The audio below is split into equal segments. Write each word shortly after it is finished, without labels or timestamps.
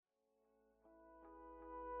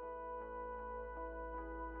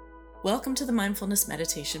Welcome to the Mindfulness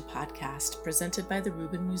Meditation Podcast presented by the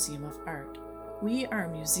Rubin Museum of Art. We are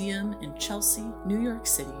a museum in Chelsea, New York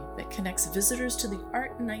City that connects visitors to the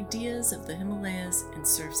art and ideas of the Himalayas and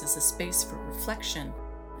serves as a space for reflection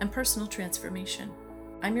and personal transformation.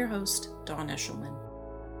 I'm your host, Dawn Eshelman.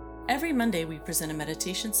 Every Monday we present a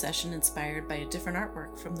meditation session inspired by a different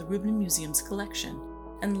artwork from the Rubin Museum's collection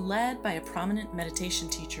and led by a prominent meditation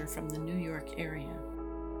teacher from the New York area.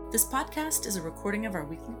 This podcast is a recording of our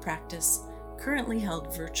weekly practice, currently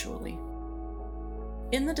held virtually.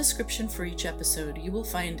 In the description for each episode, you will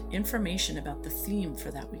find information about the theme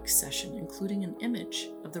for that week's session, including an image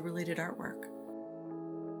of the related artwork.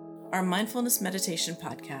 Our Mindfulness Meditation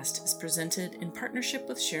Podcast is presented in partnership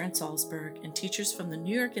with Sharon Salzberg and teachers from the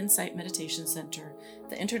New York Insight Meditation Center,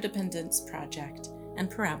 the Interdependence Project,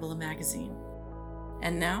 and Parabola Magazine.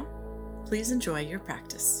 And now, please enjoy your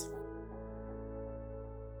practice.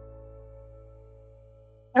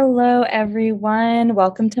 Hello, everyone.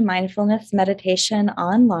 Welcome to Mindfulness Meditation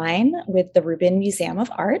Online with the Rubin Museum of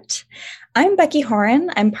Art. I'm Becky Horan.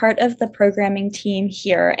 I'm part of the programming team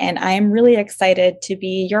here, and I'm really excited to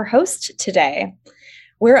be your host today.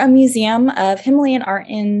 We're a museum of Himalayan art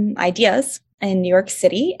and ideas in New York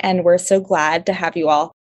City, and we're so glad to have you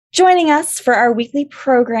all joining us for our weekly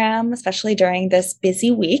program, especially during this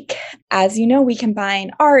busy week. As you know, we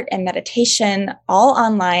combine art and meditation all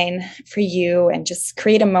online for you and just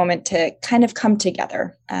create a moment to kind of come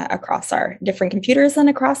together across our different computers and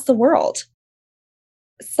across the world.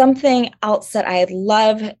 Something else that I'd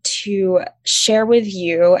love to share with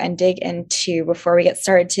you and dig into before we get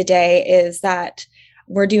started today is that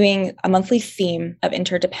we're doing a monthly theme of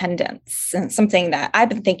interdependence, and something that I've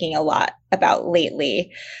been thinking a lot about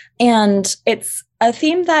lately. And it's a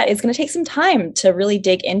theme that is going to take some time to really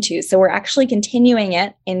dig into. So we're actually continuing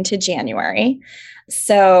it into January.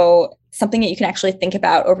 So something that you can actually think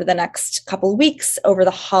about over the next couple of weeks, over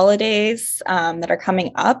the holidays that are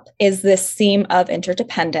coming up, is this theme of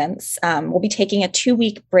interdependence. We'll be taking a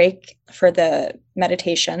 2-week break for the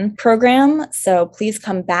meditation program. So please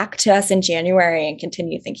come back to us in January and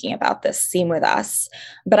continue thinking about this theme with us.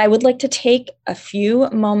 But I would like to take a few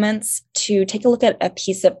moments to take a look at a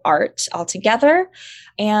piece of art altogether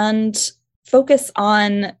and focus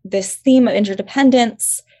on this theme of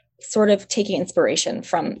interdependence, sort of taking inspiration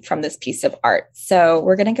from this piece of art. So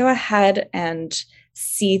we're going to go ahead and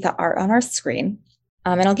see the art on our screen.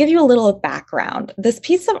 And I'll give you a little background. This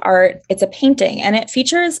piece of art, it's a painting, and it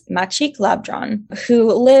features Machi Glabdron,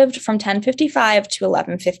 who lived from 1055 to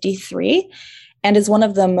 1153 and is one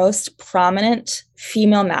of the most prominent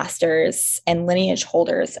female masters and lineage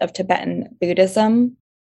holders of Tibetan Buddhism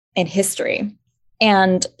in history.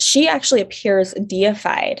 And she actually appears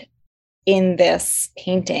deified in this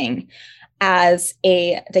painting as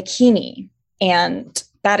a Dakini, and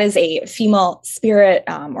that is a female spirit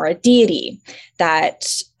or a deity that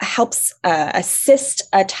helps assist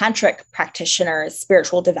a tantric practitioner's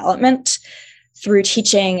spiritual development through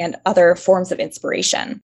teaching and other forms of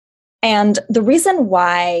inspiration. And the reason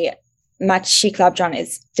why Machi Glabdron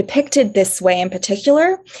is depicted this way in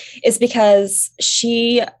particular is because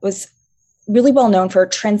she was really well known for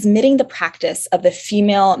transmitting the practice of the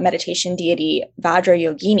female meditation deity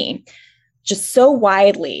Vajrayogini just so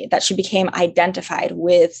widely that she became identified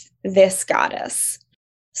with this goddess.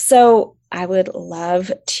 So I would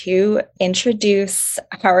love to introduce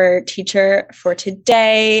our teacher for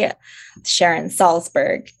today, Sharon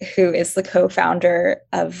Salzberg, who is the co-founder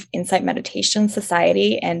of Insight Meditation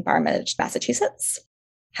Society in Barmah, Massachusetts,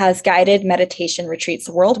 has guided meditation retreats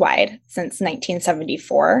worldwide since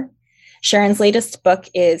 1974. Sharon's latest book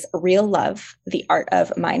is Real Love, The Art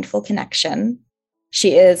of Mindful Connection.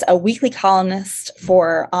 She is a weekly columnist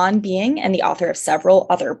for On Being and the author of several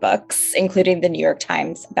other books, including the New York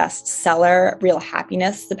Times bestseller, Real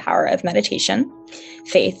Happiness, The Power of Meditation,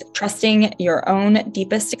 Faith, Trusting Your Own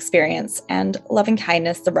Deepest Experience, and Loving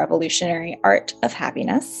Kindness, The Revolutionary Art of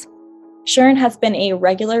Happiness. Sharon has been a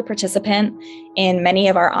regular participant in many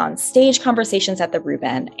of our on-stage conversations at the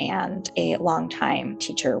Rubin and a longtime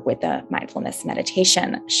teacher with the mindfulness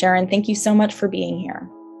meditation. Sharon, thank you so much for being here.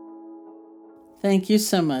 Thank you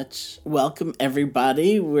so much. Welcome,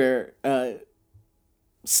 everybody. We're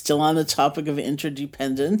still on the topic of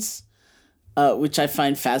interdependence, which I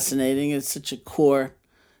find fascinating. It's such a core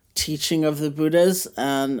teaching of the Buddhas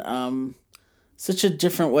and such a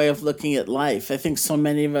different way of looking at life. I think so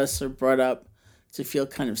many of us are brought up to feel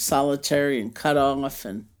kind of solitary and cut off,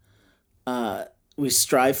 and we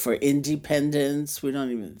strive for independence. We don't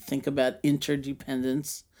even think about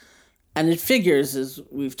interdependence. And it figures, as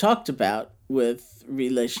we've talked about, with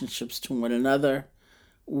relationships to one another,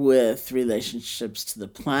 with relationships to the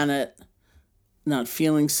planet, not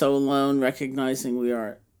feeling so alone, recognizing we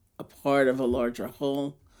are a part of a larger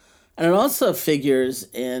whole. And it also figures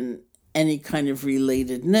in any kind of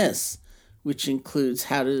relatedness, which includes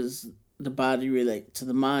how does the body relate to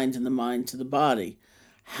the mind and the mind to the body?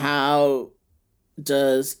 How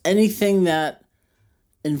does anything that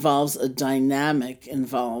involves a dynamic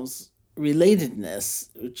involves relatedness,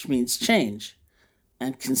 which means change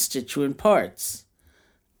and constituent parts.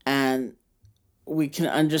 And we can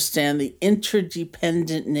understand the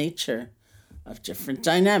interdependent nature of different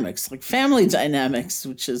dynamics, like family dynamics,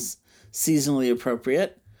 which is seasonally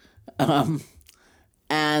appropriate.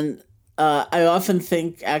 And I often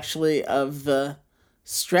think actually of the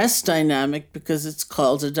stress dynamic because it's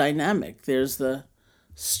called a dynamic. There's the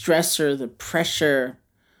stressor, the pressure,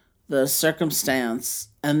 the circumstance,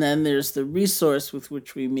 and then there's the resource with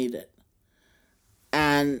which we meet it.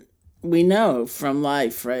 And we know from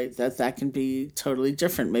life, right, that can be totally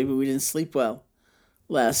different. Maybe we didn't sleep well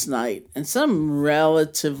last night, and some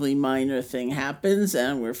relatively minor thing happens,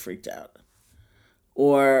 and we're freaked out.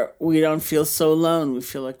 Or we don't feel so alone. We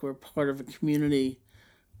feel like we're part of a community.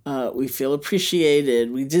 We feel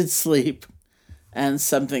appreciated. We did sleep, and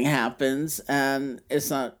something happens, and it's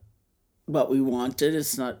not what we wanted.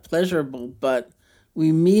 It's not pleasurable, but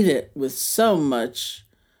we meet it with so much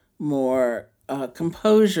more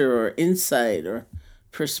composure or insight or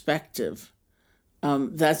perspective.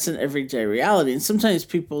 That's an everyday reality. And sometimes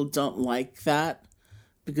people don't like that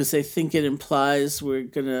because they think it implies we're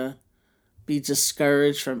going to be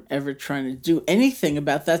discouraged from ever trying to do anything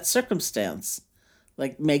about that circumstance,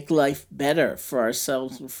 like make life better for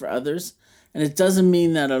ourselves and for others. And it doesn't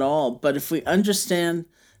mean that at all. But if we understand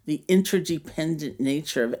the interdependent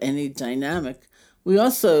nature of any dynamic, we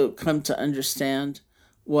also come to understand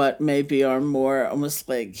what may be our more almost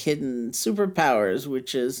like hidden superpowers,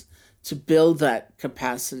 which is to build that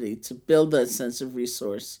capacity, to build that sense of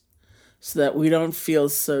resource so that we don't feel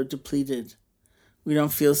so depleted. We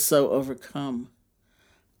don't feel so overcome.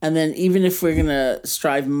 And then even if we're going to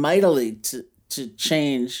strive mightily to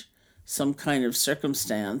change some kind of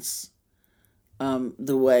circumstance,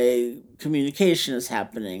 the way communication is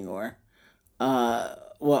happening or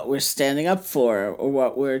what we're standing up for or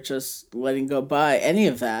what we're just letting go by, any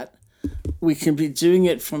of that, we can be doing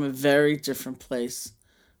it from a very different place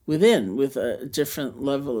within, with a different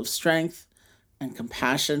level of strength and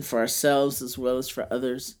compassion for ourselves as well as for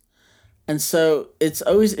others. And so it's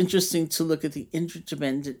always interesting to look at the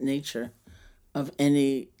interdependent nature of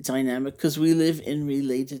any dynamic because we live in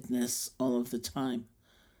relatedness all of the time.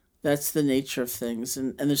 That's the nature of things.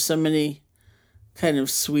 And there's so many kind of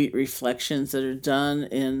sweet reflections that are done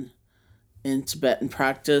in Tibetan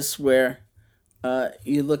practice where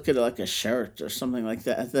you look at like a shirt or something like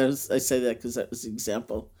that. I say that because that was the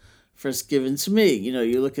example first given to me. You know,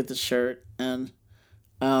 you look at the shirt and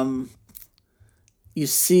you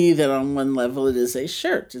see that on one level it is a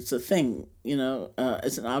shirt. It's a thing, you know,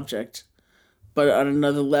 it's an object. But on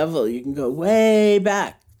another level, you can go way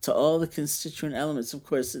back to all the constituent elements. Of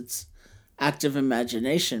course, it's active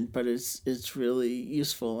imagination, but it's really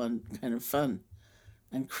useful and kind of fun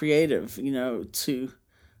and creative, you know, to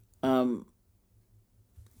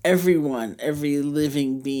everyone, every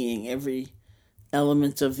living being, every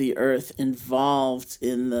element of the earth involved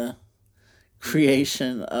in the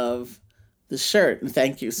creation of the shirt. And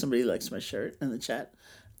thank you. Somebody likes my shirt in the chat.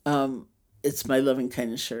 It's my loving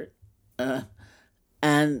kindness shirt.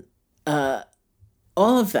 And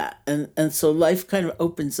all of that. And so life kind of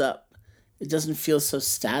opens up. It doesn't feel so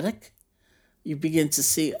static. You begin to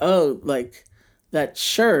see, like that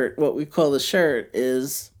shirt, what we call the shirt,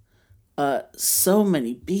 is so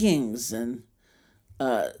many beings and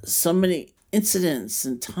so many incidents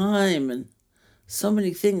and time and so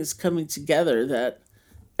many things coming together that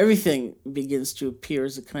everything begins to appear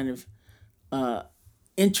as a kind of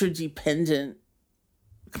interdependent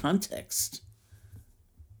context,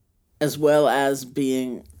 as well as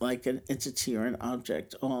being like an entity or an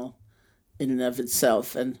object all in and of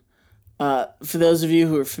itself. And for those of you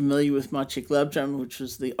who are familiar with Machi Glebdrum, which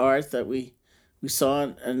was the art that we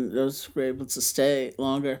saw, and those who were able to stay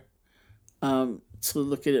longer to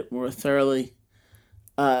look at it more thoroughly,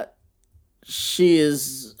 she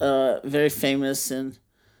is very famous in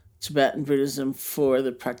Tibetan Buddhism for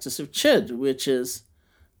the practice of Chöd, which is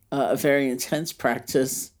a very intense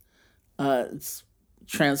practice. It's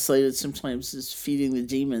translated sometimes as feeding the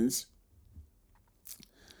demons.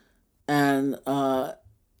 And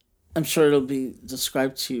I'm sure it'll be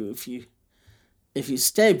described to you if you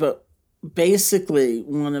stay. But basically,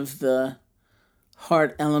 one of the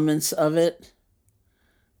heart elements of it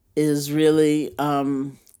is really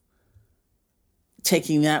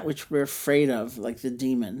taking that which we're afraid of, like the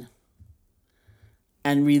demon,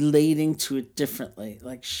 and relating to it differently,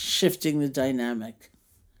 like shifting the dynamic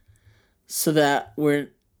so that we're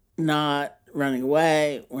not running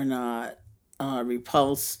away, we're not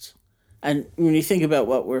repulsed. And when you think about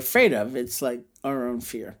what we're afraid of, it's like our own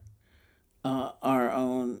fear, our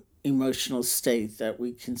own emotional state that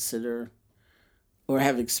we consider or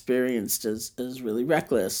have experienced as really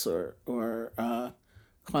reckless or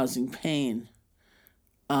causing pain.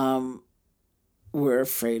 We're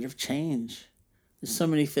afraid of change. There's so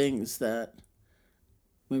many things that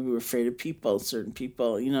maybe we're afraid of people, certain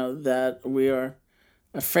people, that we are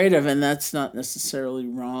afraid of, and that's not necessarily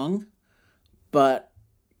wrong, but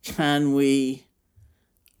can we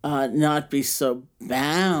not be so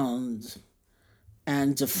bound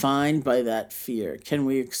and defined by that fear? Can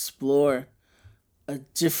we explore a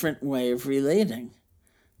different way of relating?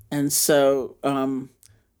 And so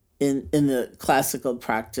in the classical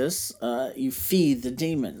practice, you feed the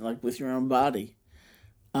demon, like with your own body.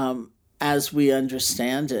 As we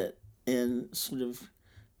understand it in sort of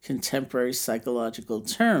contemporary psychological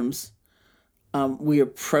terms, we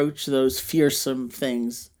approach those fearsome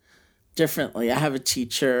things differently. I have a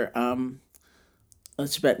teacher, a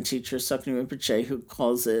Tibetan teacher, Sakni Rinpoche, who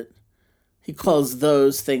calls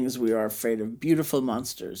those things we are afraid of beautiful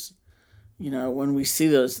monsters. When we see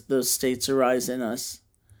those states arise in us,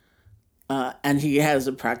 and he has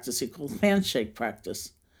a practice he calls handshake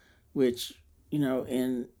practice, which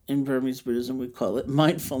in Burmese Buddhism we call it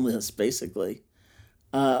mindfulness, basically,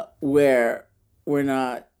 where we're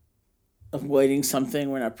not avoiding something,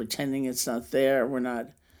 we're not pretending it's not there, we're not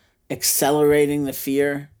accelerating the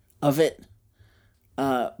fear of it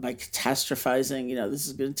by catastrophizing. This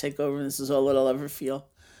is going to take over, and this is all that I'll ever feel.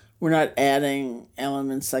 We're not adding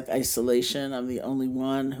elements like isolation. I'm the only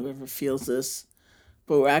one who ever feels this.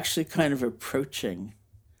 But we're actually kind of approaching,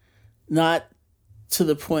 not to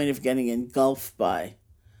the point of getting engulfed by,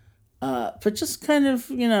 but just kind of,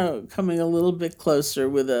 coming a little bit closer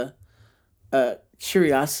with a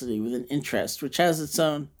curiosity, with an interest, which has its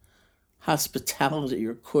own hospitality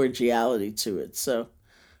or cordiality to it. So,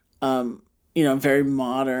 very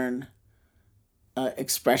modern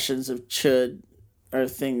expressions of chud are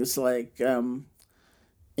things like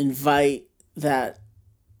invite that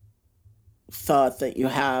thought that you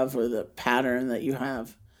have or the pattern that you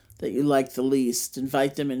have that you like the least,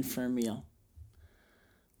 invite them in for a meal.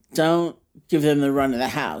 Don't give them the run of the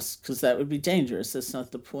house, because that would be dangerous. That's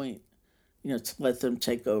not the point, to let them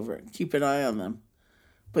take over. Keep an eye on them.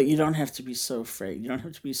 But you don't have to be so afraid. You don't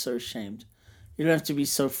have to be so ashamed. You don't have to be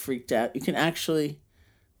so freaked out. You can actually,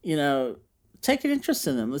 take an interest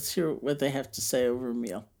in them. Let's hear what they have to say over a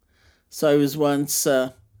meal. So I was once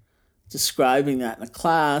describing that in a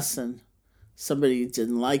class, and somebody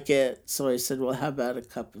didn't like it. So I said, well, how about a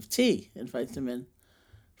cup of tea? Invite them in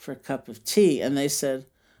for a cup of tea. And they said,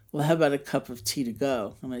 well, how about a cup of tea to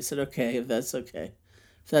go? And I said, okay, if that's okay.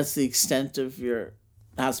 If that's the extent of your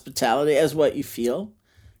hospitality, as what you feel,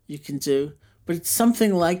 you can do. But it's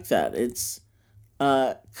something like that. It's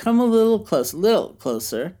come a little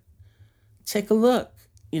closer. Take a look,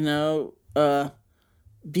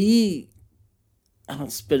 be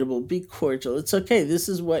hospitable, be cordial. It's okay. This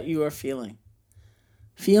is what you are feeling.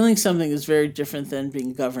 Feeling something is very different than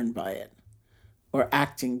being governed by it or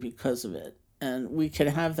acting because of it. And we can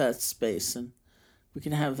have that space, and we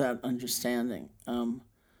can have that understanding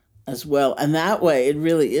as well. And that way, it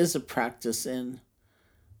really is a practice in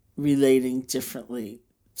relating differently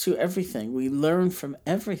to everything. We learn from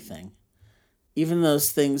everything, even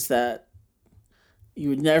those things that you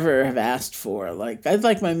would never have asked for. Like, I'd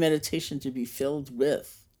like my meditation to be filled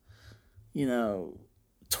with,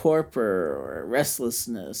 torpor or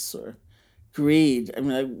restlessness or greed. I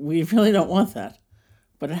mean, we really don't want that,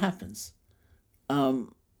 but it happens.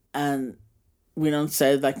 And we don't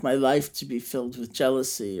say, I'd like my life to be filled with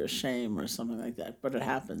jealousy or shame or something like that, but it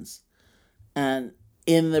happens. And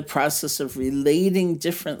in the process of relating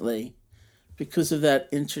differently, because of that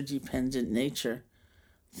interdependent nature,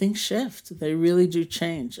 things shift. They really do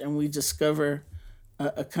change. And we discover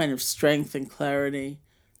a kind of strength and clarity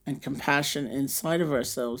and compassion inside of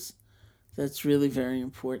ourselves that's really very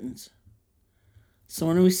important. So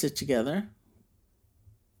why don't we sit together?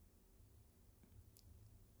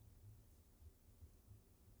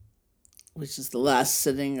 Which is the last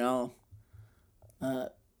sitting I'll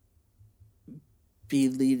be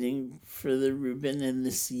leading for the Rubin in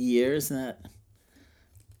this year. Isn't that?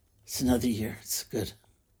 It's another year. It's good.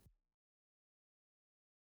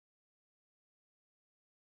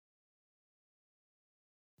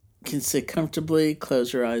 can sit comfortably,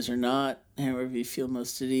 close your eyes or not, however you feel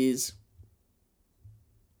most at ease.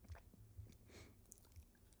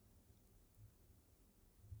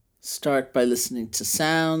 Start by listening to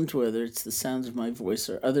sound, whether it's the sounds of my voice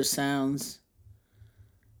or other sounds.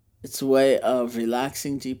 It's a way of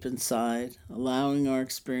relaxing deep inside, allowing our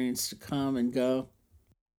experience to come and go.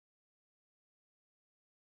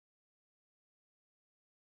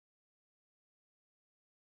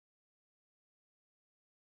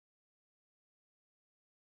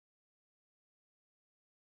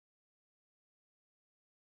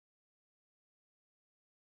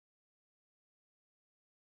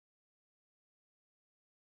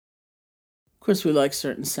 Of course, we like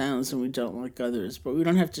certain sounds and we don't like others, but we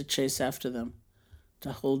don't have to chase after them,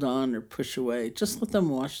 to hold on or push away. Just let them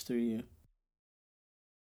wash through you.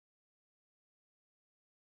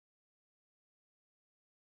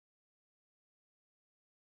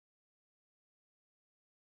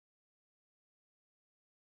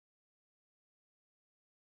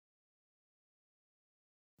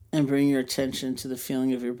 And bring your attention to the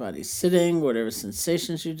feeling of your body sitting, whatever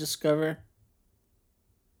sensations you discover.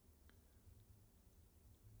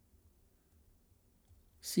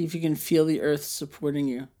 See if you can feel the earth supporting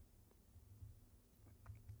you.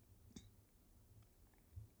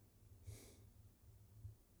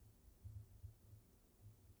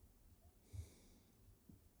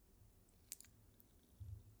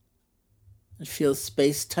 And feel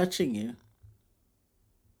space touching you.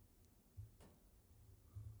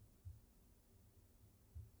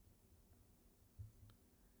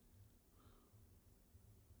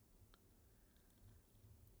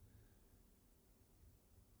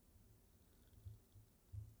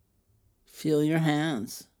 Feel your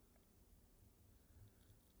hands.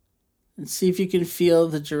 And see if you can feel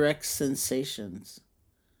the direct sensations.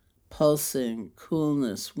 Pulsing,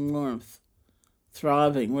 coolness, warmth,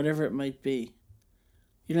 throbbing, whatever it might be.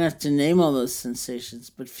 You don't have to name all those sensations,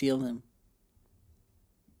 but feel them.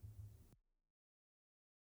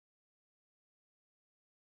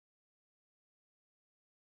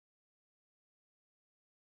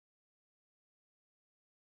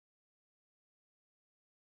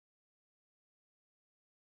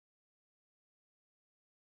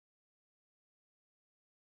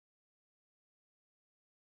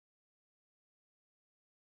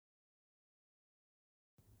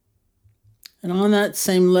 And on that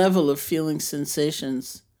same level of feeling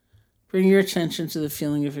sensations, bring your attention to the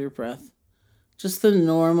feeling of your breath. Just the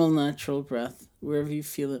normal, natural breath, wherever you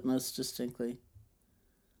feel it most distinctly.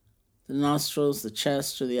 The nostrils, the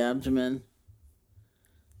chest, or the abdomen.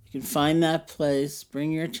 You can find that place,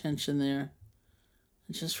 bring your attention there,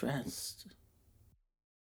 and just rest.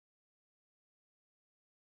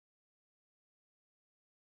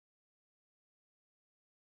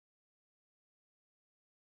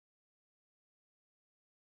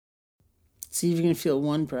 See if you can feel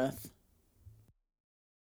one breath.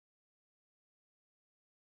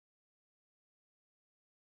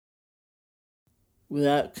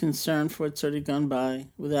 Without concern for what's already gone by,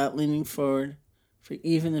 without leaning forward for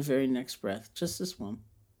even the very next breath, just this one.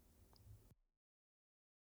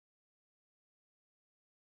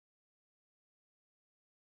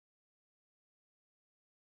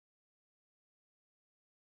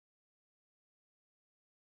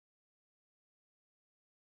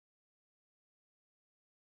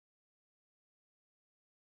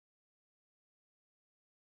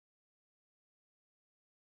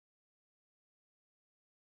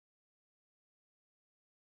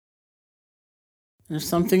 And if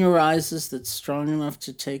something arises that's strong enough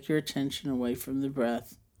to take your attention away from the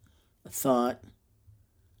breath, a thought,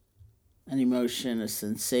 an emotion, a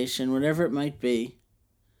sensation, whatever it might be,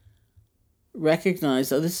 recognize,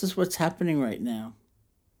 oh, this is what's happening right now.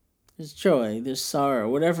 There's joy, there's sorrow,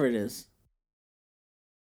 whatever it is.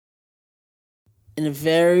 In a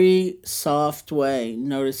very soft way,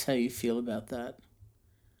 notice how you feel about that.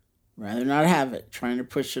 Rather not have it, trying to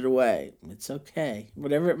push it away. It's okay,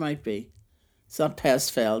 whatever it might be. It's not pass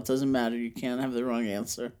fail. It doesn't matter. You can't have the wrong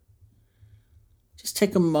answer. Just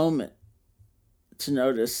take a moment to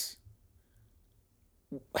notice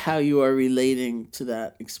how you are relating to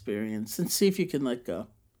that experience and see if you can let go.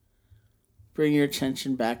 Bring your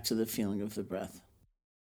attention back to the feeling of the breath.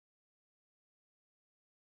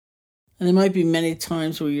 And there might be many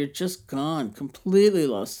times where you're just gone, completely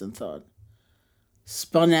lost in thought,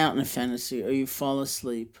 spun out in a fantasy, or you fall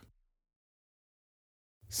asleep.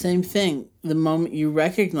 Same thing, the moment you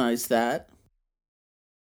recognize that,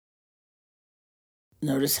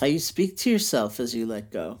 notice how you speak to yourself as you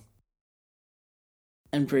let go.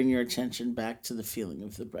 And bring your attention back to the feeling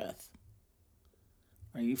of the breath.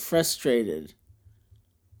 Are you frustrated?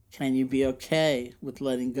 Can you be okay with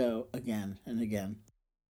letting go again and again?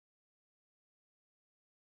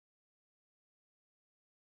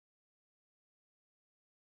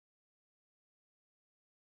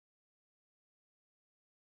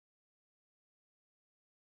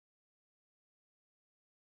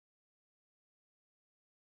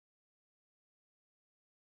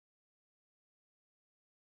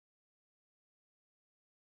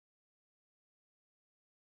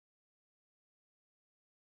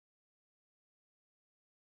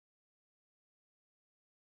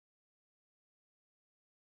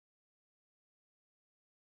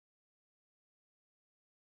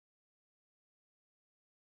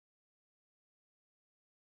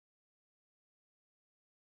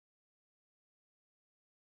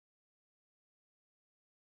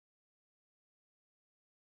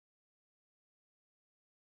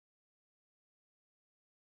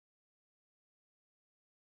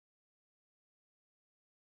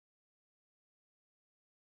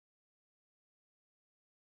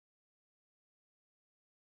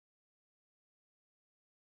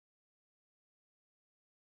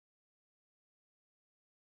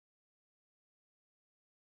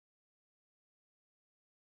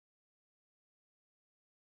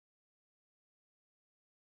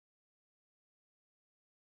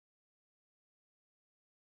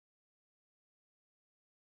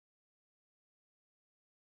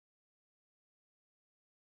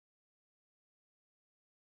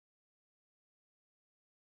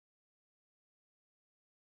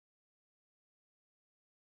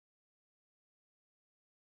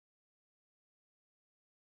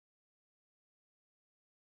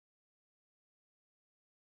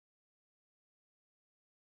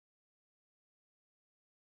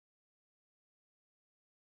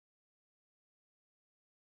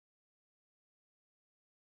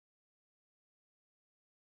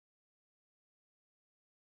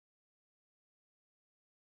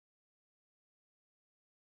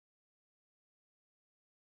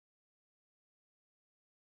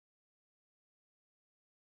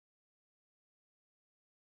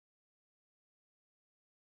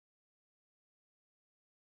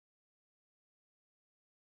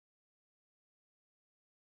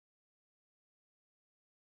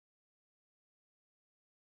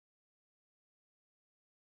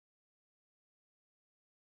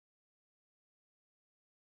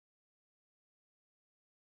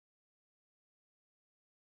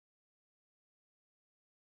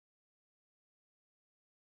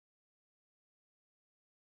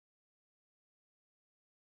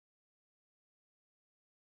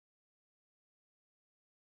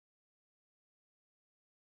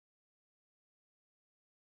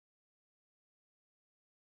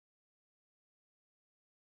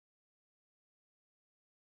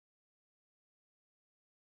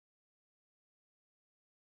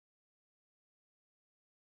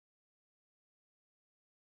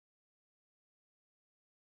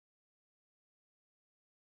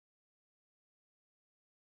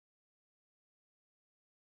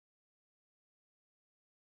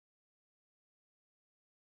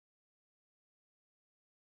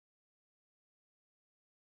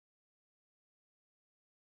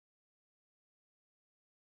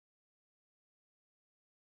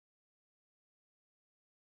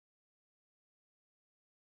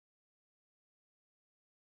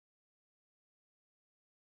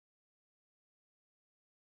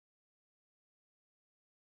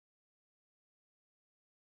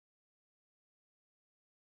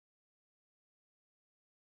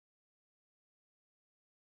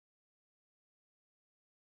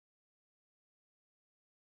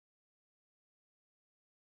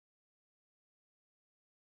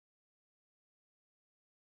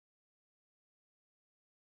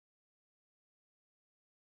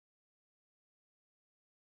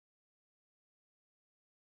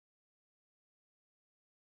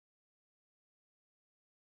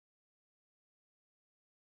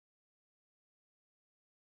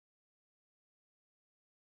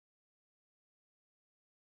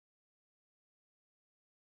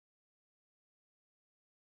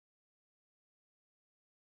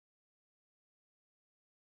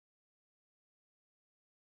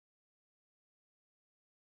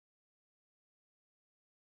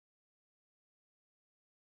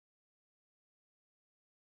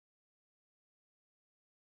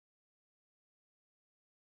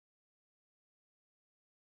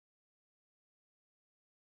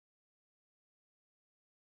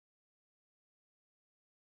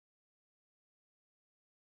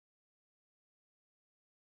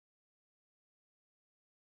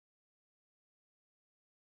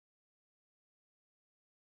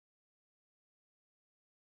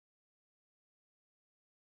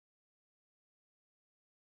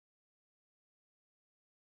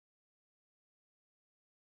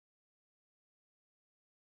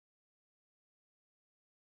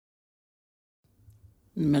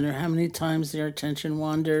 No matter how many times our attention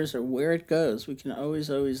wanders or where it goes, we can always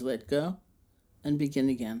let go and begin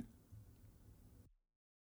again.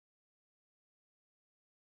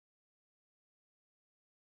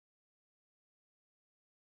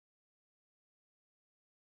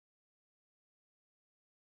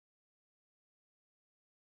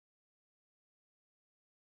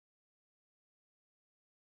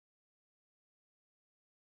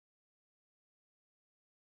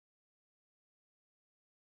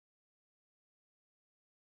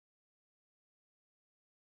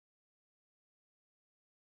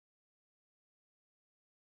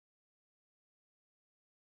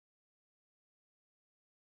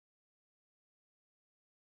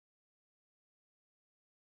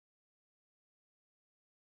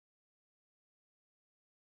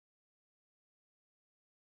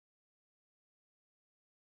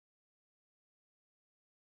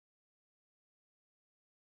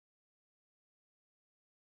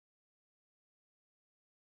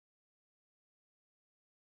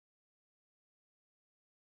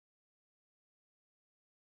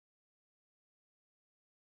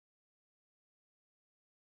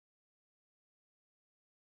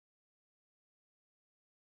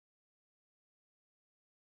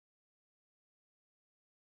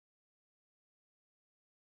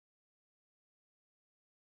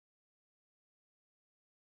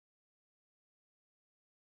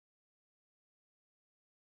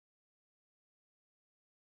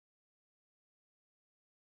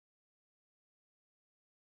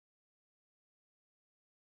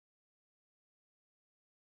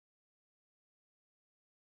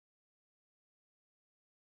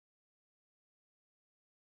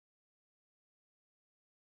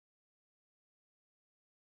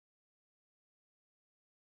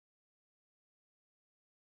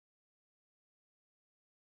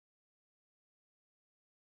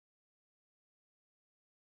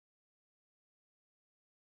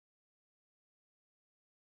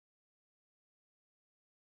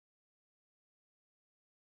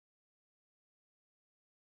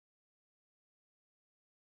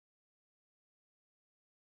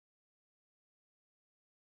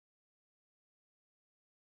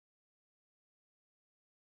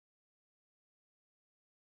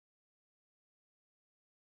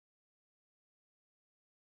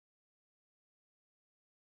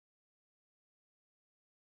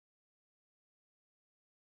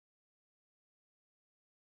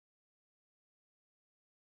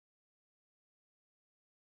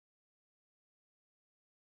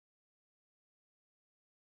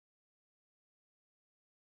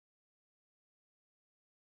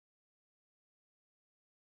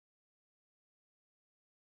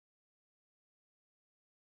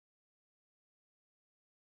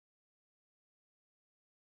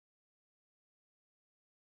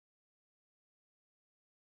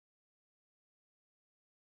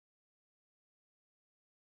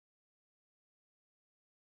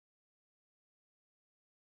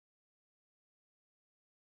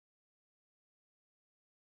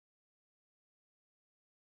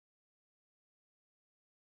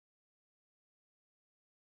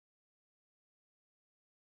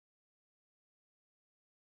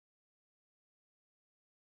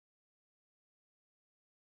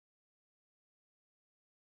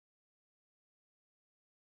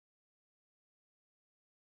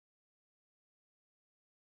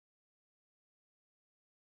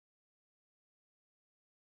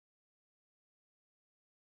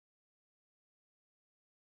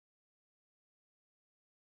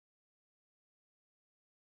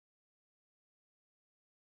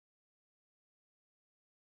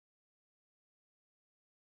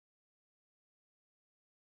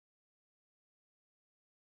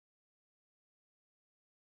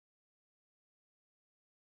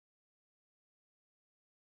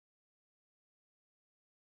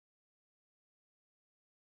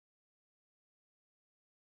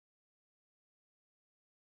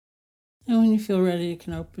 And when you feel ready, you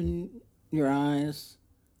can open your eyes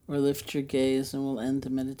or lift your gaze, and we'll end the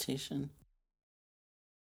meditation.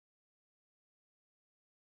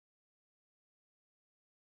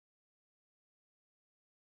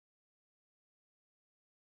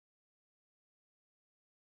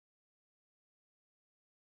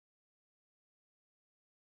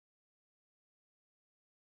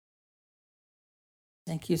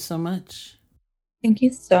 Thank you so much. Thank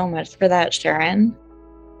you so much for that, Sharon.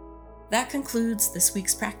 That concludes this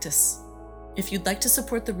week's practice. If you'd like to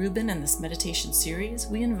support the Reuben and this meditation series,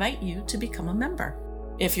 we invite you to become a member.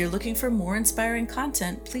 If you're looking for more inspiring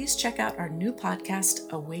content, please check out our new podcast,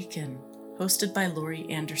 Awaken, hosted by Laurie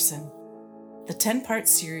Anderson. The 10-part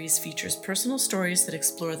series features personal stories that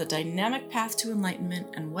explore the dynamic path to enlightenment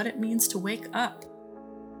and what it means to wake up.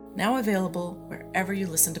 Now available wherever you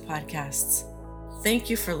listen to podcasts. Thank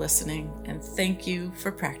you for listening, and thank you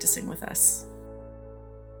for practicing with us.